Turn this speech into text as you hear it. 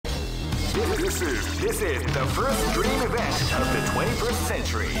This is the first dream event of the 21st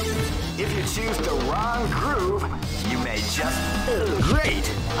century. If you choose the wrong groove, you may just...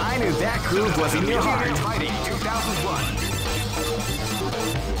 Great! I knew that groove was in your heart. Fighting 2001.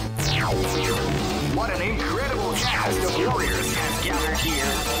 What an incredible cast of warriors has gathered here.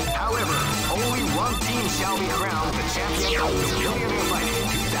 However, only one team shall be crowned the champion of the Millionaire Fighting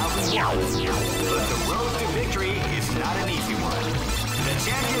 2001. But the road to victory is not an easy one. The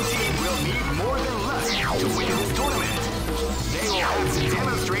champion team will need more than luck to win this tournament. They will have to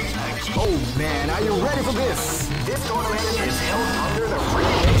demonstrate a key... Oh man, are you ready for this? This tournament is held under the free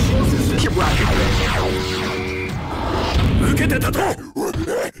ratio system. Keep rocking,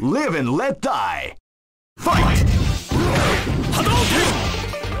 Live and let die. Fight! Hadouken!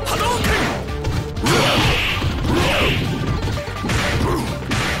 Hadouken!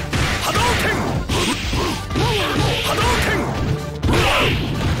 Hadouken! Hadouken!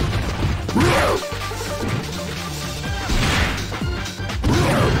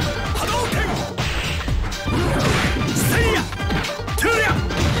 Hadouken! Seiya! Tuya!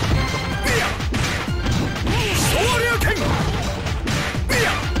 Mia! Shoryuken!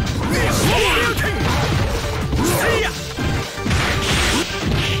 Mia! Shoryuken! Seiya!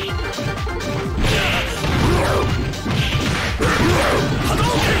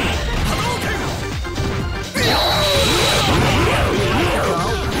 Hadouken! Hadouken! Mia!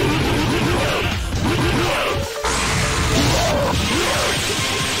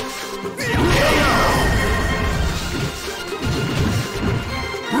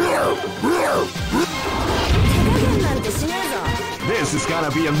 This is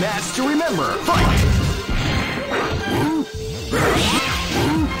gonna be a match to remember. Fight!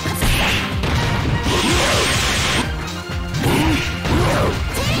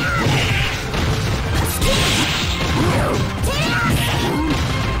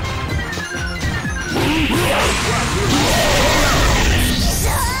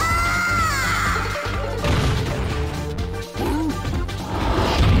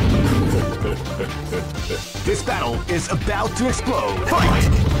 This battle is about to explode. Fight!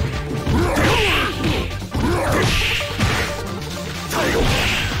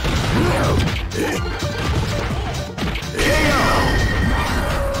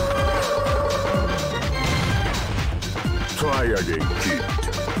 Try again, kid.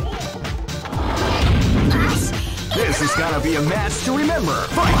 This is gonna be a match to remember.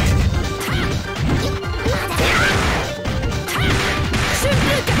 Fight!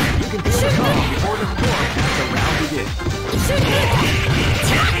 You can feel the calm before the storm as the round begins.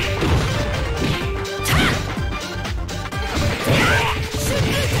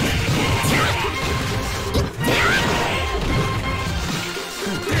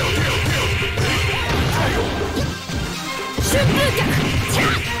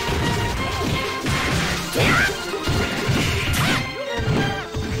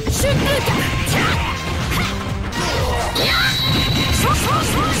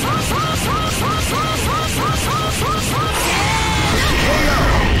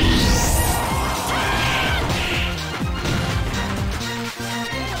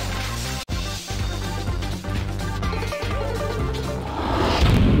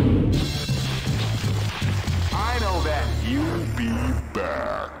 I know that you'll be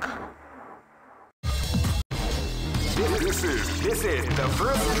back. This is the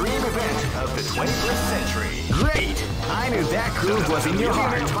first dream event of the 21st century. Great! I knew that groove was in your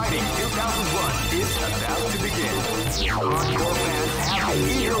heart. Fighting 2001 is about to begin. Hardcore fans have been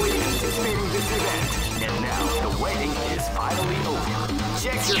eagerly anticipating this event, and now the waiting is finally over.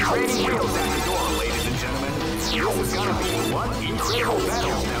 Check your training wheels at the door, ladies and gentlemen. This is gonna be one incredible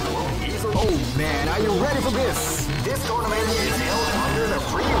battle that will easily... Oh man, are you ready for this? This tournament is held under the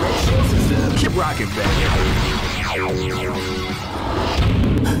free ratio system. Keep rocking, baby.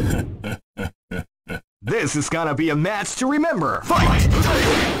 This is gonna be a match to remember. Fight!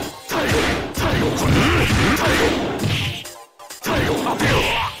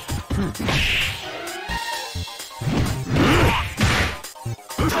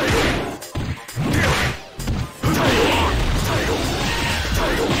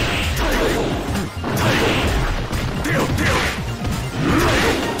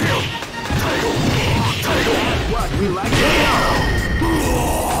 What we like to know.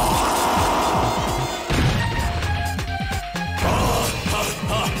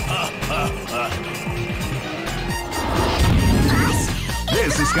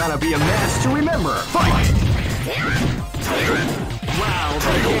 This is gonna be a match to remember. Fight! Wow,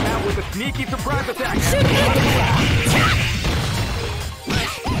 they came out with a sneaky surprise attack.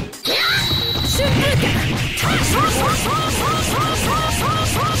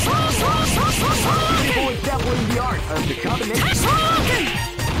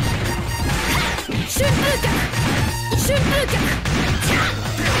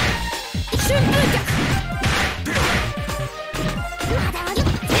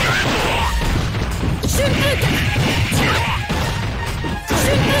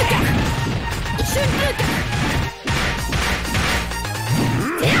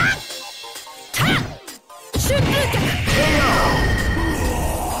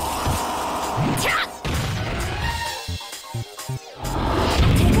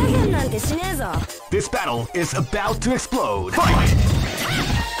 This battle is about to explode. Fight!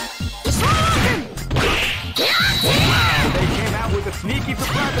 Wow, they came out with a sneaky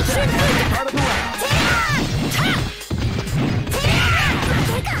surprise attack at the start of the round.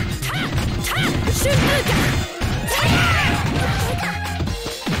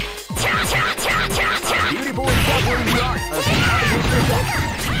 Beautiful example in the art of combination attack.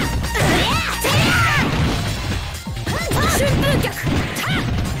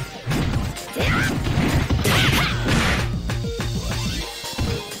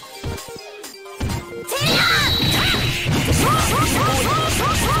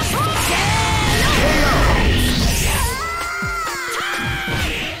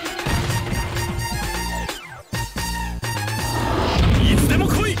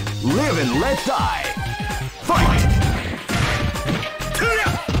 Live and let die. Fight!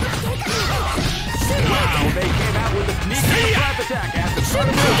 Wow, they came out with a sneaky surprise attack at the start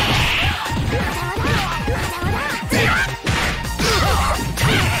of the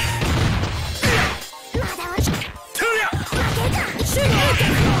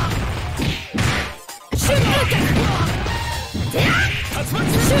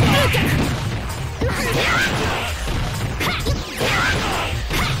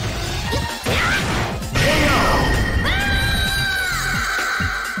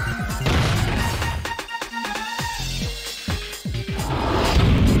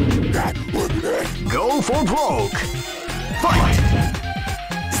Go for broke! Fight!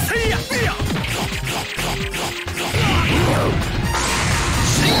 See ya!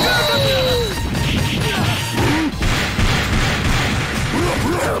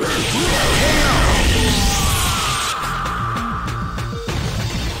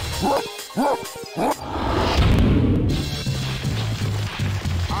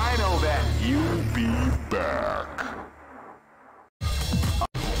 I know that you'll be back.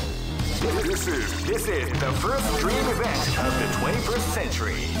 This is the first dream event of the 21st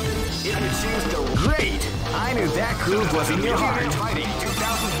century. If you choose the great, I knew that groove was in your heart. Fighting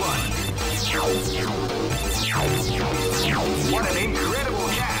 2001. What an incredible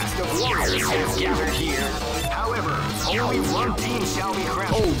cast of warriors has gathered here. However, only one team shall be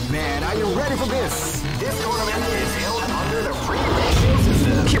crowned. Oh man, are you ready for this? This tournament is held under the free ratio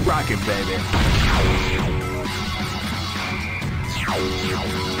system. Keep rocking, baby.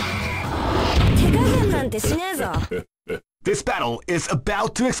 This battle is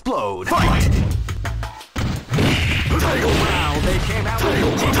about to explode. Fight! Wow, they came out with a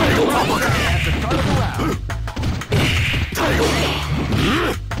at the start of the round.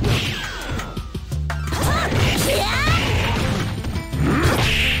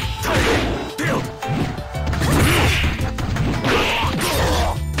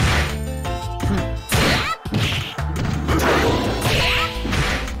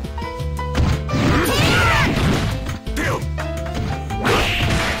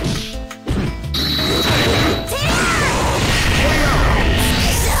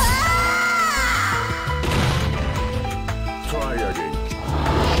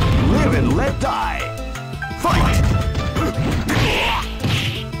 Let die! Fight!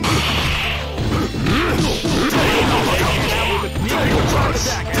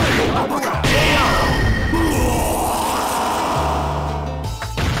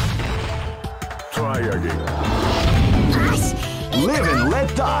 Try again. Live and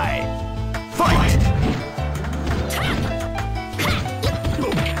let die! Fight!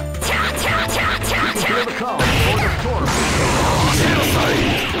 Here the call for the storm.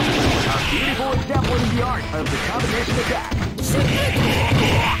 A beautiful example in the art of the combination attack.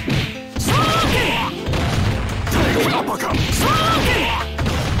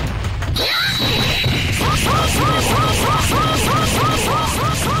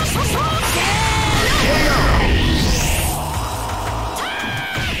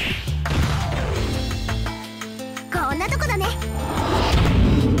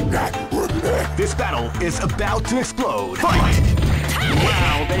 This battle is about to explode. Fight!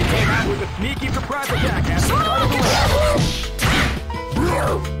 Wow, they came out with a sneaky surprise attack at the start of the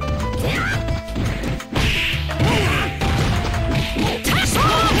round.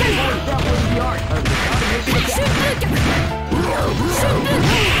 That was the art of the combination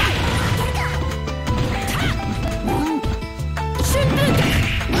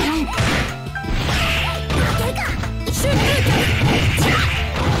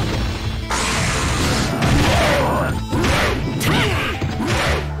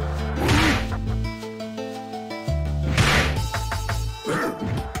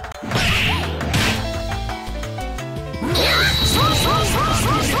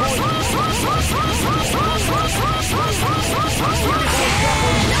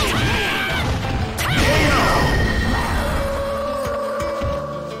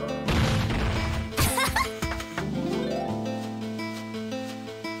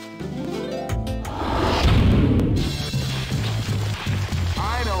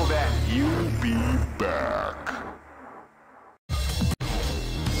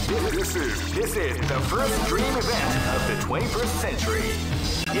 21st century.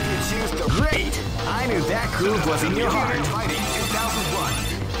 If you choose the great, I knew that groove was in your heart. Fighting 2001.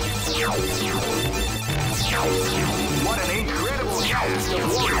 What an incredible cast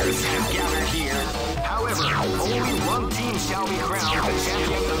of warriors has gathered here. However, only one team shall be crowned the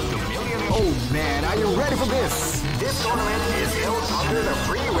champion of the Millionaire. Oh man, are you ready for this? This tournament is held under the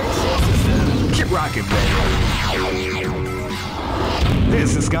free ratio system. Keep rocking, baby.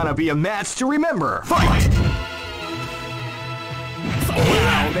 This is gonna be a match to remember. Fight!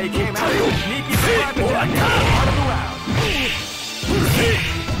 Wow, they came out with a sneaky surprise attack at the start of the round.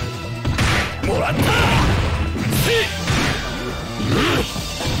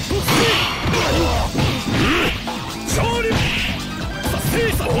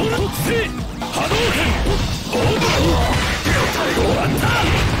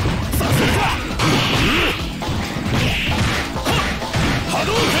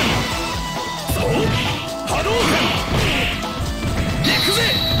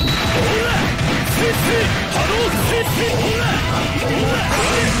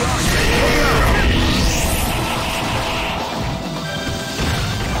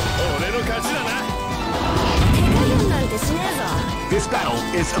 This battle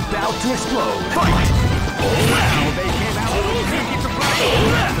is about to explode. Fight! Wow, they came out with a sneaky surprise.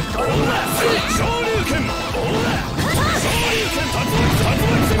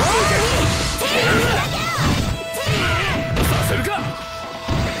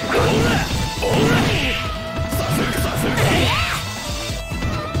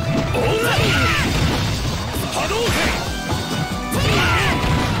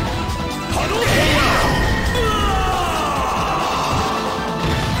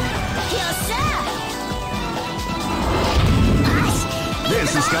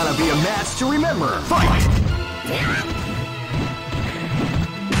 This is gonna be a match to remember. Fight! Wow,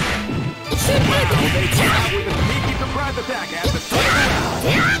 they came out with a sneaky surprise attack at the start of the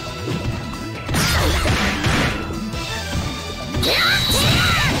round.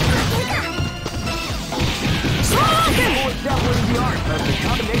 More definitely the art of the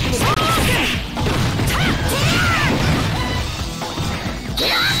combination of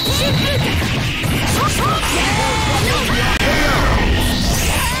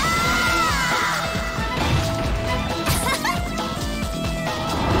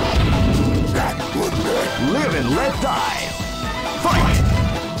live and let die. Fight!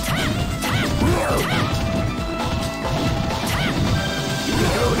 You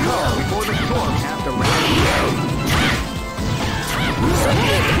go calm before the storm has to round.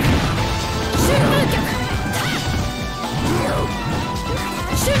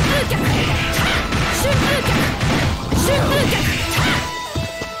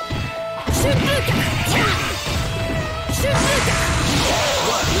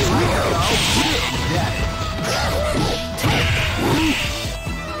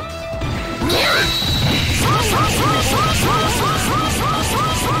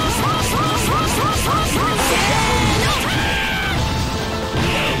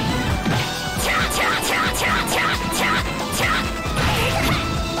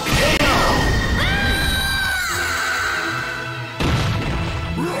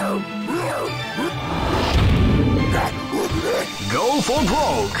 Go for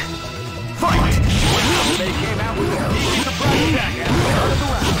broke. Fight! They came out with a sneaky surprise attack at the start of the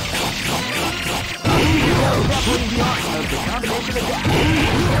round. Definitely the art of the combination attack.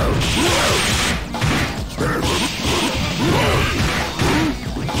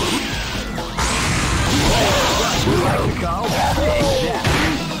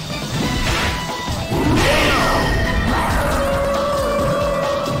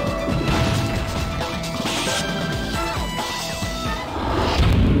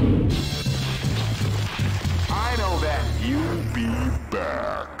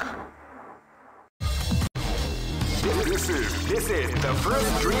 This is the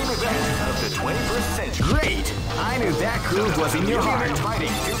first dream event of the 21st century. Great! I knew that groove was in your heart.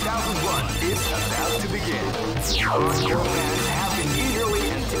 Fighting 2001 is about to begin. Hardcore fans have been eagerly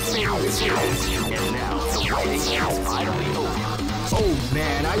anticipating this event, and now the waiting is finally over. Oh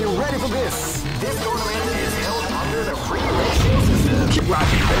man, are you ready for this? This tournament is held under the free ratio system. Keep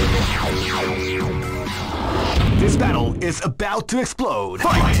rocking, baby. This battle is about to explode.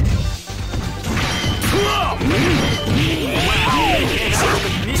 Fight! Wow! Fight!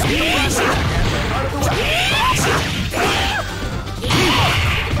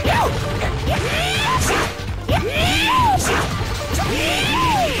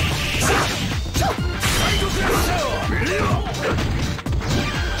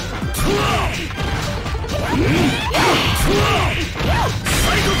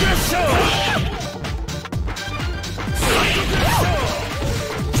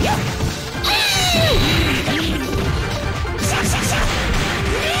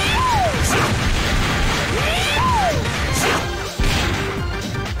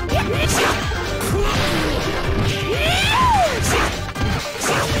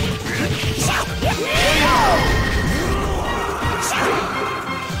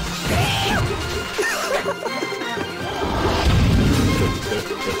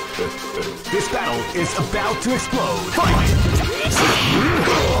 about to explode. Fight!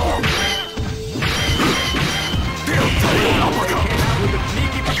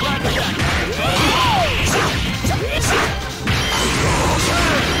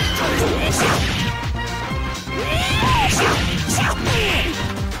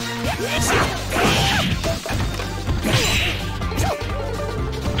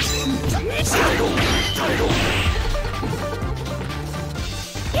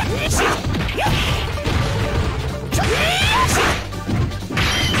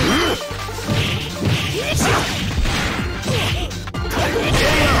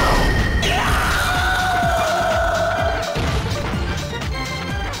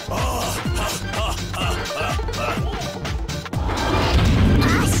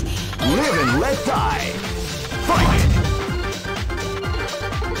 Live and let die. Fight!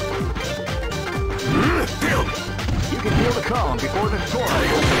 You can feel the calm before the torrent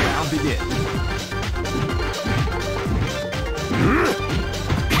round begins.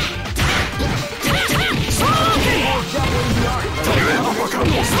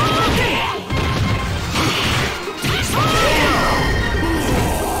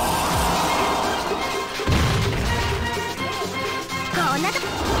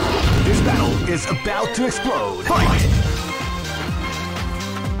 This battle is about to explode. Fight!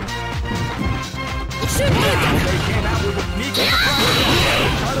 They came out with a sneaky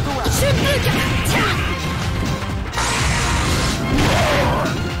surprise out of the round.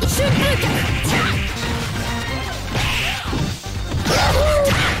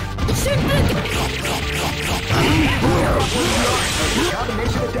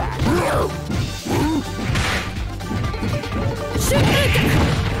 Combination attack.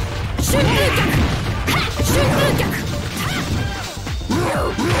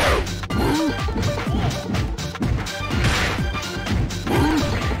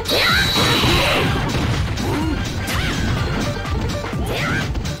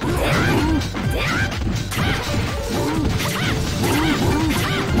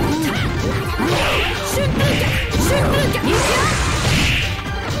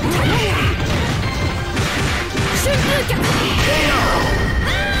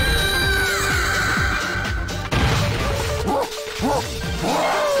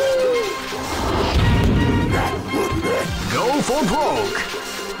 Go for broke!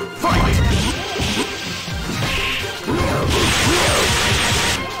 Fight!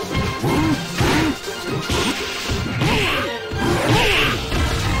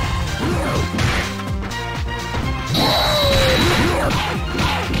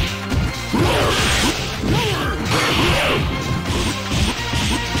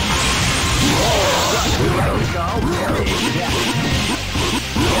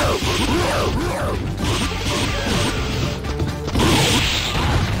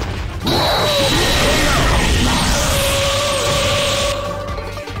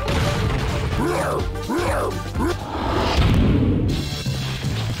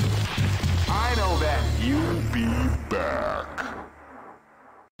 I know that you'll be back.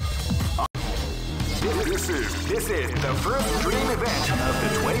 This is the first dream event of the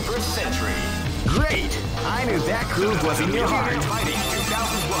 21st century. Great! I knew that groove was in your heart. Fighting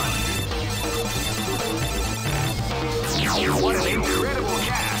 2001. What an incredible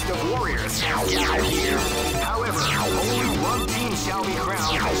cast of warriors gathered here. However, only one team shall be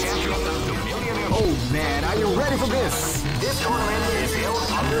crowned champion of the Millionaire. Oh man, are you ready for this? This tournament is held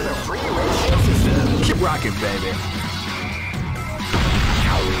under the free ratio system. Keep rocking, baby.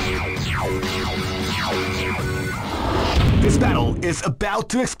 This battle is about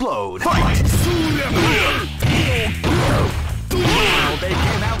to explode. Fight! They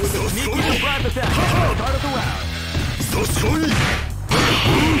came out with a sneaky surprise attack at the start of the round.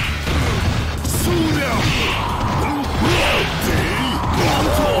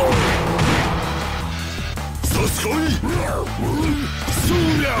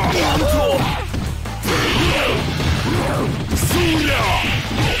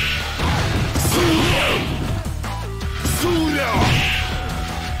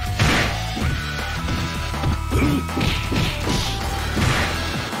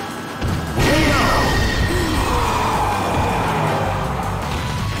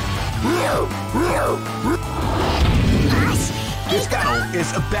 This battle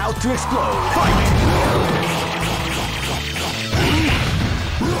is about to explode. Fight!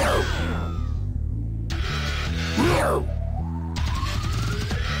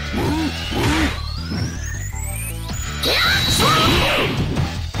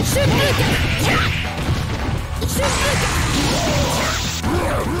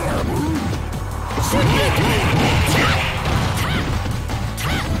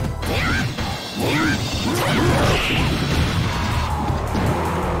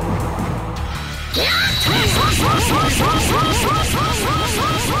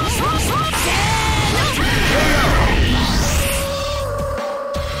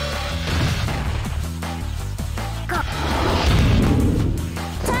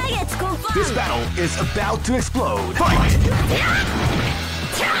 This battle is about to explode. Fight!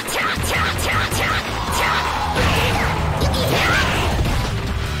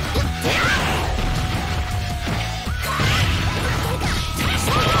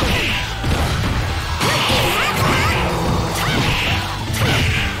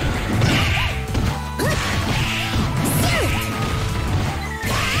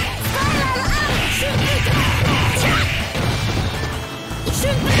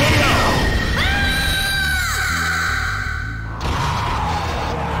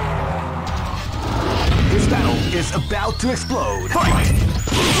 This battle is about to explode. Fight!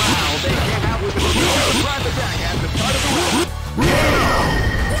 Wow, they came out with a surprise attack at the start of the round.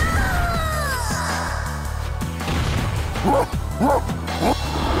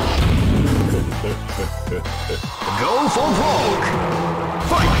 Go for broke!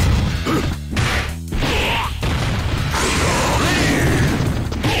 Fight!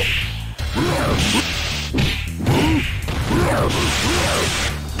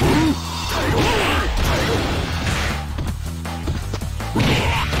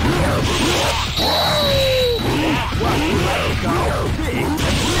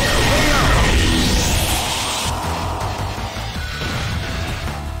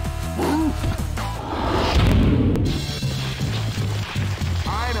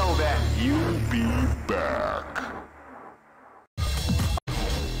 I know that you'll be back.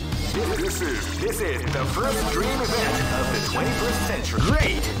 This is the first dream event of the 21st century.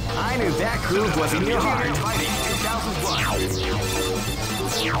 Great! I knew that groove was in your heart. Fighting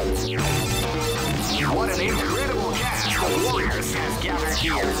 2001. What an incredible cast of warriors has gathered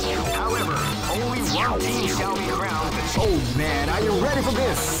here. However, only one team shall be crowned the champion. Oh man, are you ready for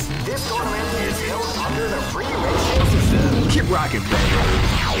this? This tournament is held under the free ratio system. Keep rocking, baby.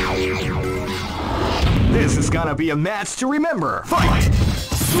 This is gonna be a match to remember. Fight!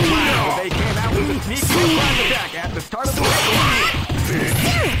 Wow, they came out with a sneak surprise attack at the start of the round.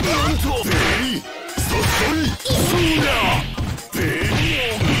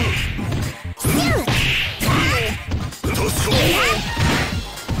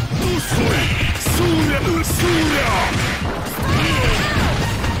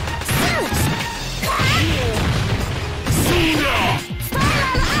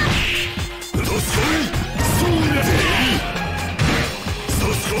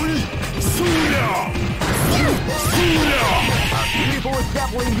 Beautiful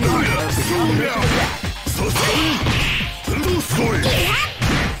grappling behind of the combination attack.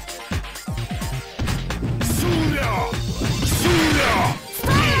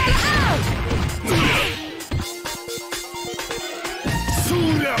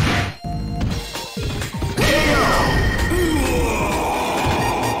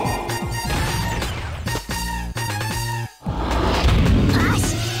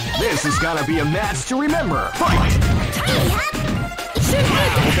 This is gonna be a match to remember. Fight!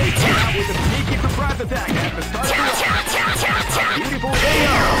 They came out with a sneaky surprise attack at the start of the round. Beautiful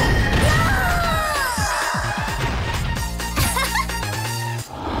KO.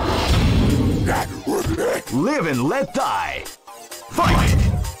 Live and let die. Fight!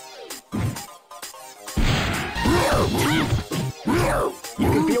 You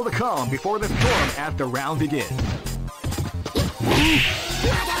can feel the calm before the storm as the round begins.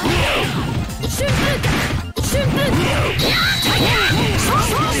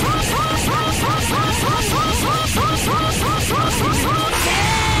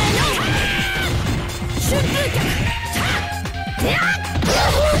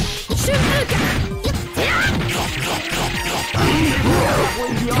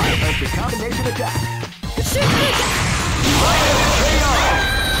 The combination attack.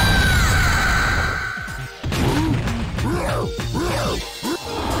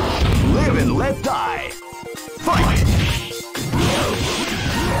 Live and let die. Fight!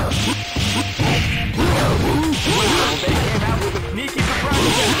 Well, they came out with a sneaky surprise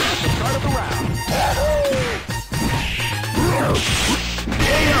attack at the start of the round.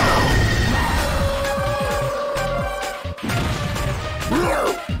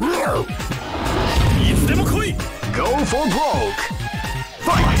 Go for broke.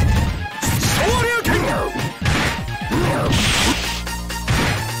 Fight!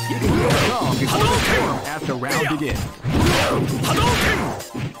 You can feel calm before the storm as the round begins.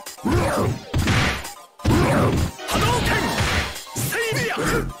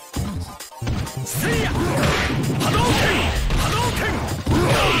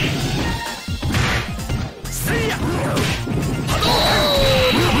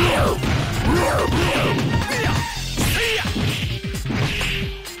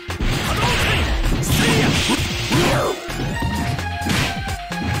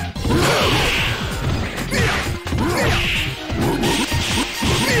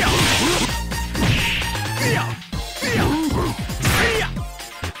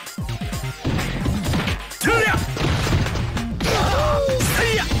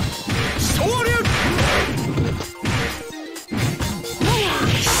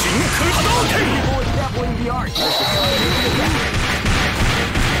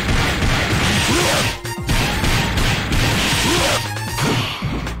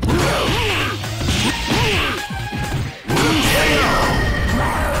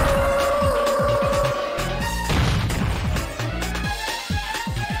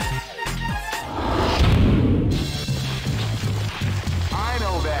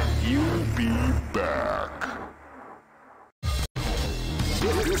 be back.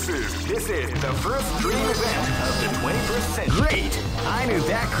 This is the first dream event of the 21st century. Great! I knew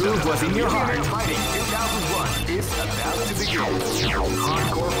that groove was in your heart. Fighting 2001 is about to begin.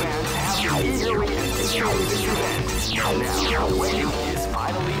 Hardcore fans have been eagerly anticipating this event. Now, the waiting is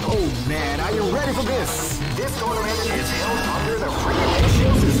finally over. Oh man, are you ready for this? This tournament is held under the free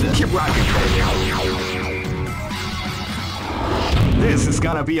ratio system. Keep rocking, baby. This is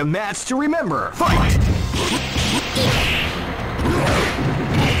gonna be a match to remember. Fight!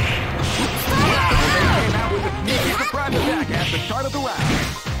 It's the prime attack at the start of the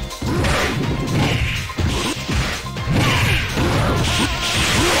round.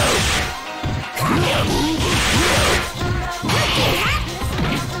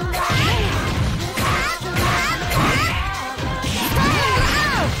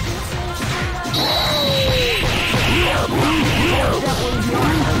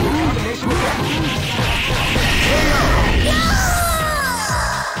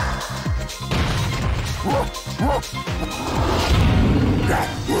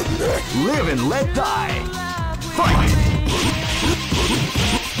 Live and let die. Fight!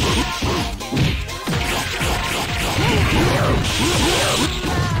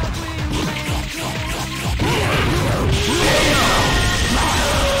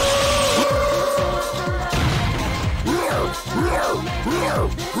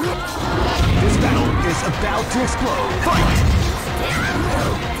 This battle is about to explode. Fight!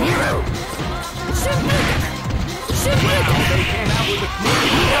 Wow, they came out with a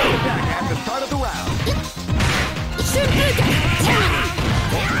sneaky attack at the start of the round.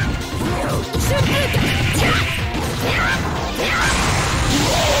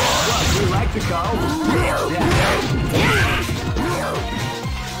 What we like to call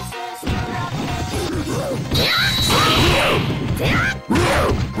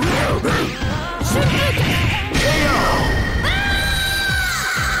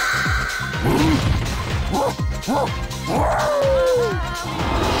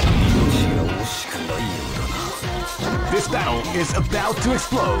This battle is about to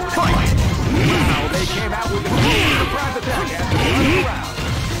explode. Fight! Wow, they came out with a surprise attack at the start of the round.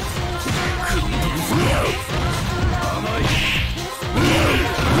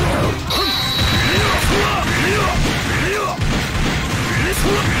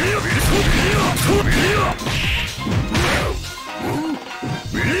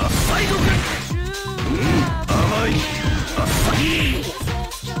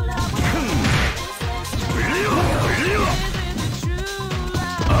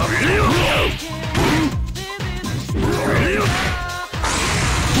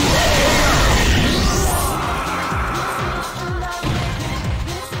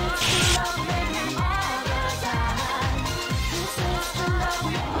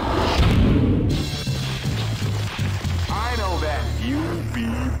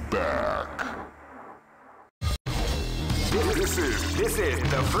 This is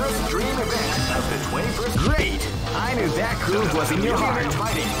the first dream event of the 21st. Great! I knew that groove was in your heart.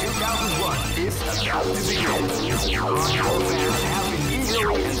 Fighting 2001 is about to begin. Hardcore fans have been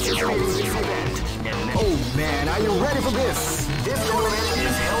eagerly anticipating this event. Oh man, are you ready for this? This tournament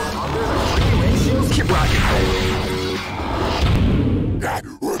is held under the free ratio. Keep rocking.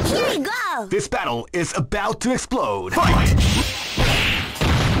 Here we go! This battle is about to explode. Fight!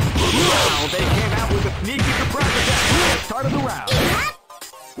 Wow, they came out with a sneaky surprise attack at the start of the round.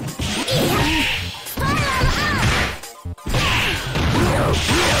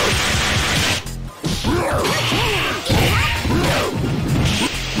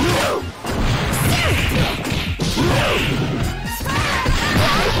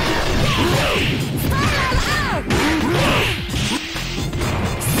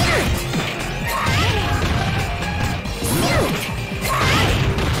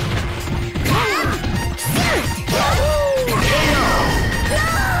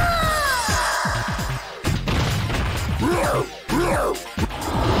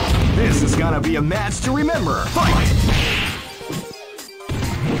 This is gonna be a match to remember. Fight!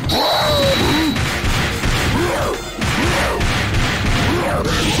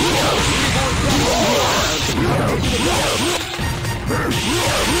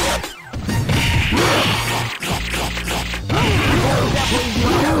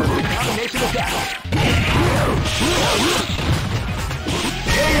 Combination attack.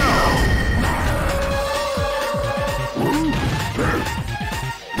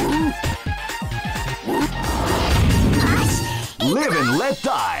 Live and let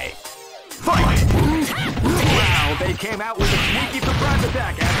die. Fight! Wow, they came out with a sneaky surprise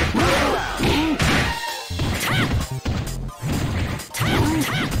attack at the start of the round.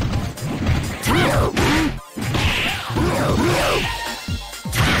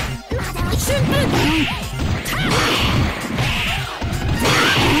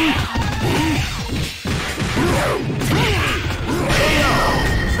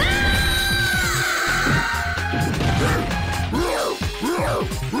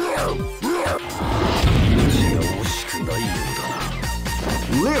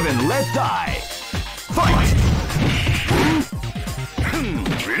 let die. Fight!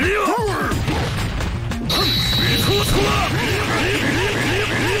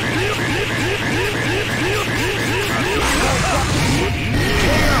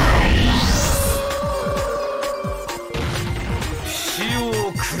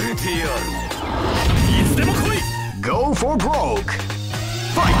 Go for broke.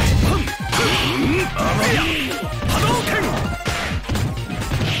 Fight!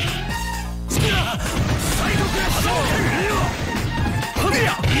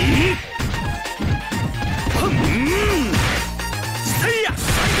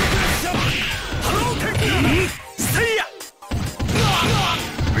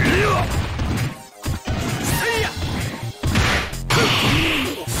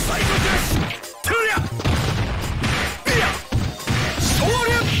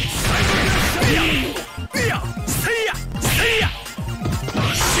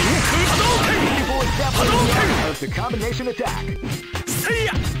 The combination attack.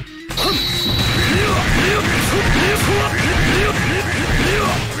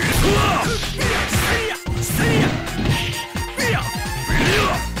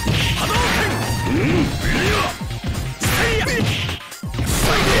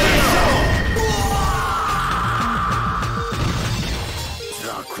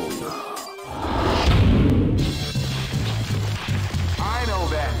 I know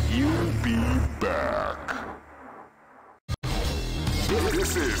that you'll be back.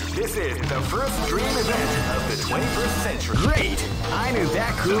 This is the first dream event of the 21st century. Great! I knew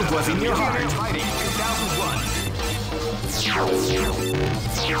that groove was in your heart. Fighting 2001.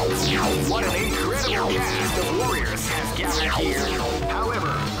 What an incredible cast of warriors has gathered here.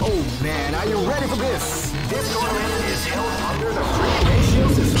 However, oh man, are you ready for this? This tournament is held under the free ratio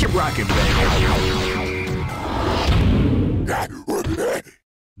system. Keep rocking, baby.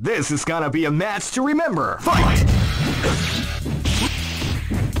 This is gonna be a match to remember. Fight!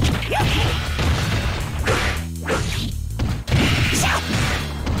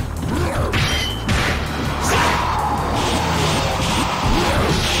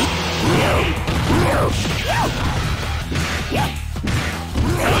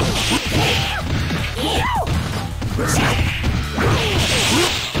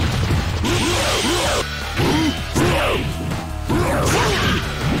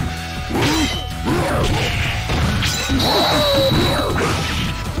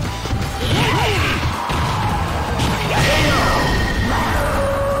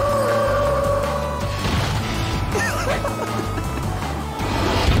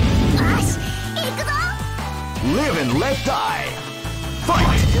 Live and let die.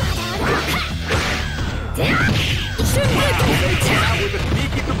 Fight! They came out with a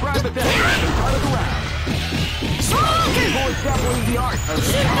sneaky surprise attack at the start of the round. People is definitely the art of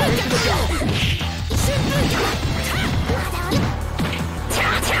combination attack.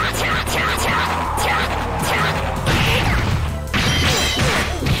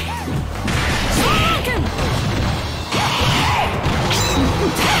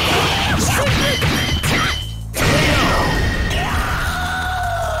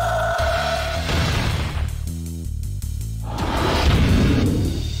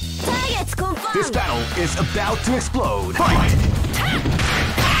 This battle is about to explode. Fight! Wow,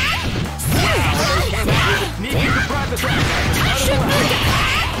 they came out with a sneaky surprise attack at the start of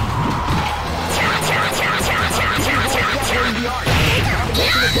the round. The art of combination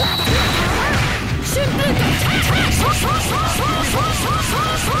attack.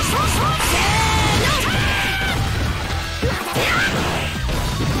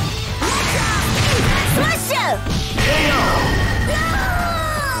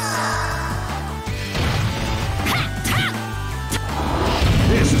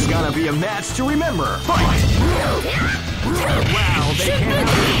 This is gonna be a match to remember. Fight! Wow, they came out with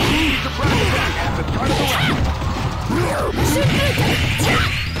a sneaky surprise attack at the start of the round.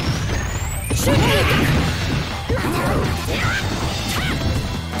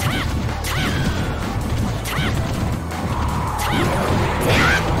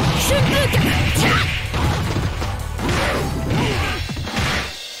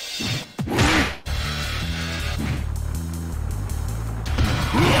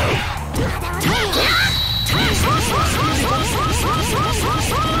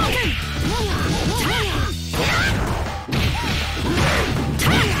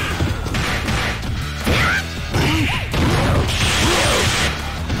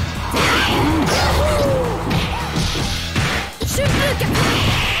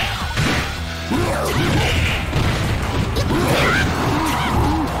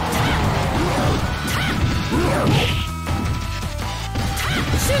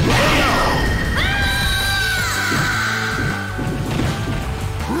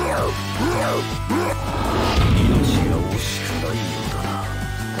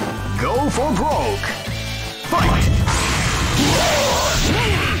 Go for broke. Fight.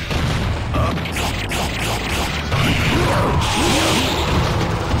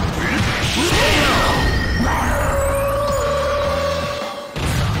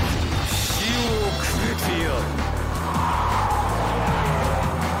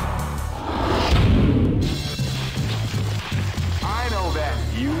 I know that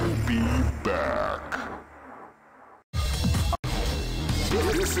you'll be back.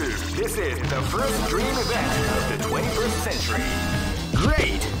 This is the first dream event of the 21st century.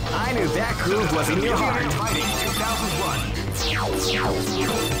 Great! I knew that groove was in your heart. Fighting 2001.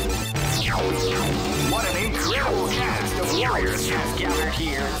 What an incredible cast of warriors has gathered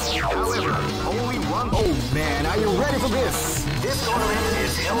here. However, only one... Oh man, are you ready for this? This tournament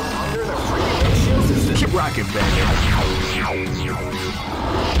is held under the free ratio system. Keep rocking, baby.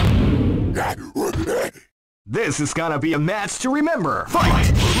 This is gonna be a match to remember.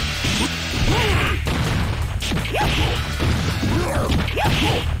 Fight!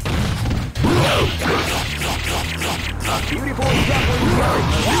 A beautiful example in the art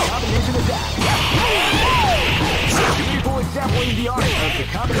of the combination attack. A beautiful example in the art of the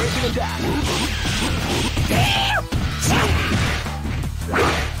combination attack.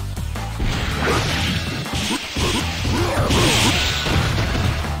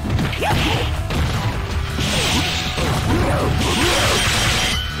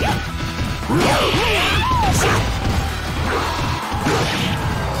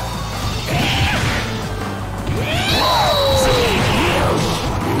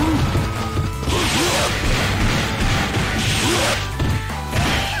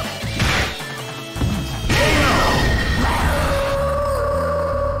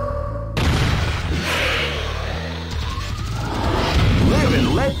 Live and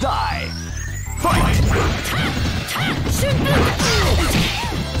let die. Fight!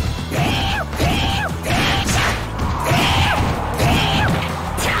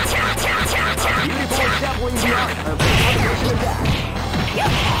 Beautiful example in the art of the combination attack.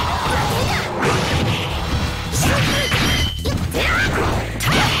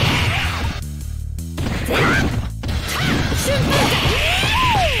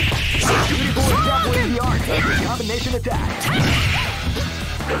 Beautiful example in the art of the combination attack.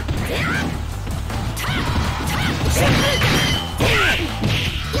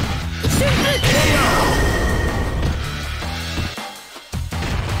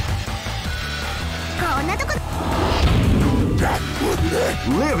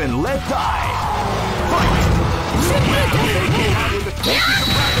 Live and let die. Fight!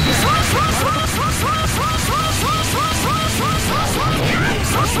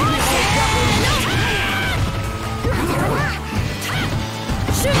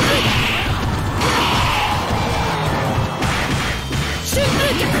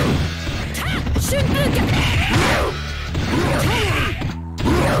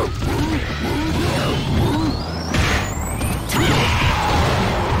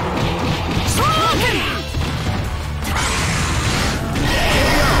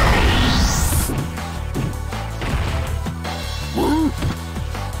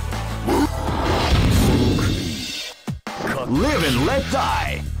 Live and let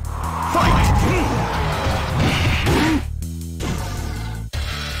die. Fight!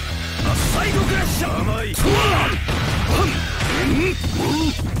 A side crash!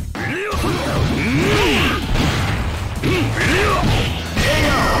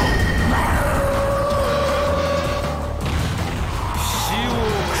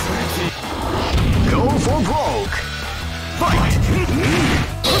 Go for broke. Fight!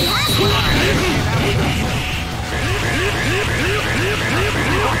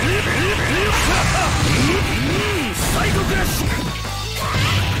 Psycho Crash!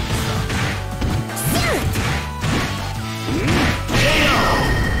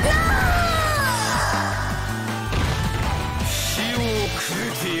 Shio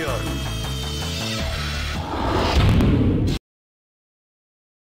Kurete yaru.